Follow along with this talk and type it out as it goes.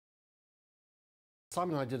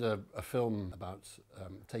Simon and I did a film about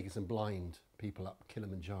taking some blind people up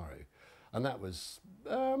Kilimanjaro, and that was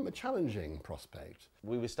a challenging prospect.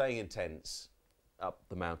 We were staying in tents up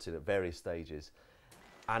the mountain at various stages,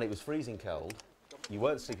 and it was freezing cold. You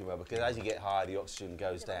weren't sleeping well because as you get higher, the oxygen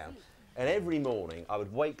goes down. And every morning, I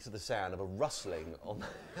would wake to the sound of a rustling on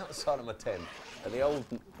the outside of my tent and the old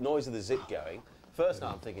noise of the zip going. First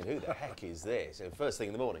night, I'm thinking, who the heck is this? And first thing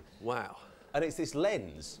in the morning. Wow. And it's this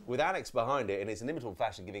lens with Alex behind it, and it's an inimitable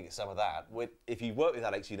fashion giving it some of that. If you work with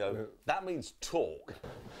Alex, you know that means talk.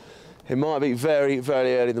 It might be very,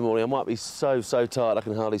 very early in the morning. I might be so tired I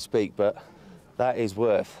can hardly speak, but that is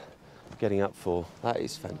worth getting up for. That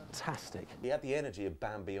is fantastic. He had the energy of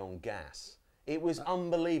Bambi on gas. It was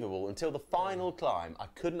unbelievable until the final climb. I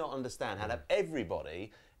could not understand how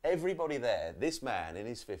everybody there, this man in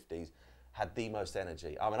his 50s, had the most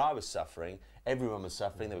energy. I mean, I was suffering, everyone was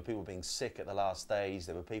suffering, there were people being sick at the last stage,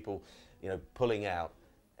 there were people, you know, pulling out.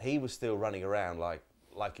 He was still running around like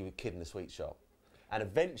he was a kid in a sweet shop. And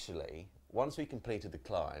eventually, once we completed the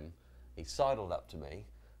climb, he sidled up to me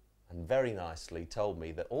and very nicely told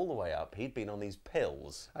me that all the way up he'd been on these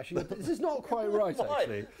pills. Actually, this is not quite right.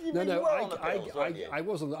 Actually, I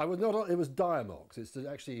wasn't. I was not. It was Diamox. It's to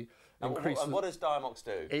actually increase. And what does Diamox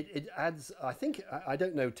do? It adds. I think I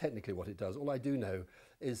don't know technically what it does. All I do know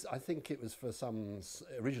is I think it was for some.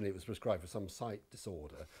 Originally, it was prescribed for some sight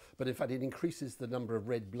disorder, but in fact, it increases the number of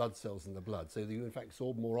red blood cells in the blood, so that you in fact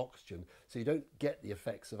absorb more oxygen, so you don't get the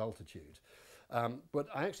effects of altitude. But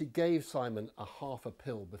I actually gave Simon half a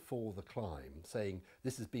pill before the climb, saying,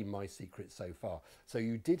 this has been my secret so far. So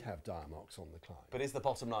you did have Diamox on the climb. But is the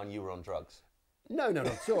bottom line you were on drugs? No, not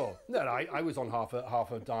at all. No, I was on half a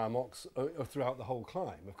Diamox throughout the whole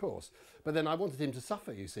climb, of course. But then I wanted him to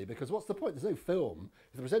suffer, you see, because what's the point? There's no film.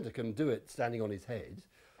 If the presenter can do it standing on his head,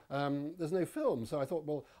 there's no film. So I thought,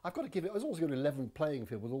 well, I've got to give it. I was also going to a level playing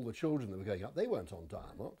field with all the children that were going up. They weren't on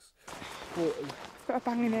Diamox. I've got a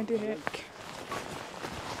banging headache.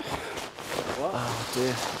 What? Oh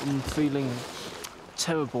dear, I'm feeling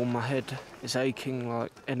terrible. My head is aching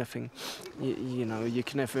like anything. You know, you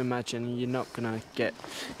can never imagine. You're not going to get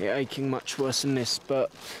it aching much worse than this,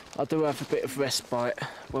 but I do have a bit of respite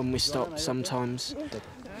when we stop sometimes.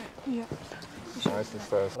 Yeah.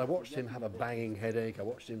 I watched him have a banging headache. I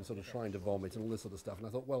watched him sort of trying to vomit and all this sort of stuff. And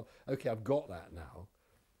I thought, well, OK, I've got that now.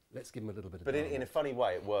 Let's give him a little bit of. But in a funny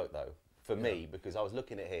way, it worked, though. For me, because I was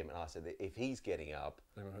looking at him and I said, if he's getting up,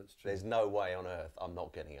 there's no way on earth I'm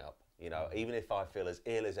not getting up. You know, even if I feel as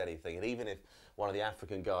ill as anything, and even if one of the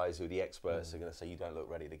African guys who are the experts are going to say, you don't look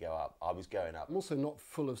ready to go up, I was going up. I'm also not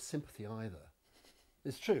full of sympathy either.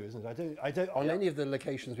 It's true, isn't it? I don't on any of the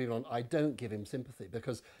locations we've been on, I don't give him sympathy,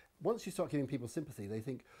 because once you start giving people sympathy, they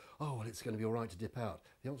think, oh, well, it's going to be all right to dip out.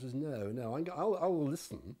 The answer is no. I'll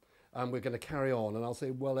listen. And we're going to carry on, and I'll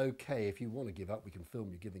say, well, OK, if you want to give up, we can film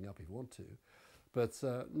you giving up if you want to. But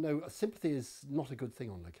no, sympathy is not a good thing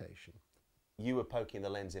on location. You were poking the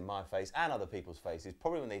lens in my face and other people's faces,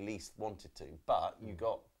 probably when they least wanted to, but you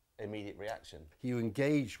got immediate reaction. You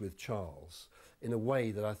engaged with Charles in a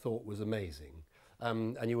way that I thought was amazing,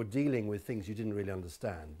 and you were dealing with things you didn't really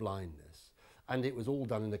understand, blindness. And it was all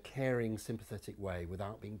done in a caring, sympathetic way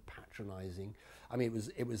without being patronising. I mean,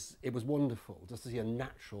 it was wonderful just to see a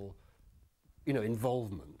natural, you know,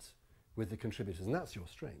 involvement with the contributors, and that's your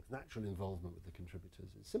strength, natural involvement with the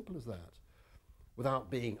contributors. It's simple as that, without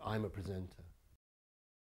being, I'm a presenter.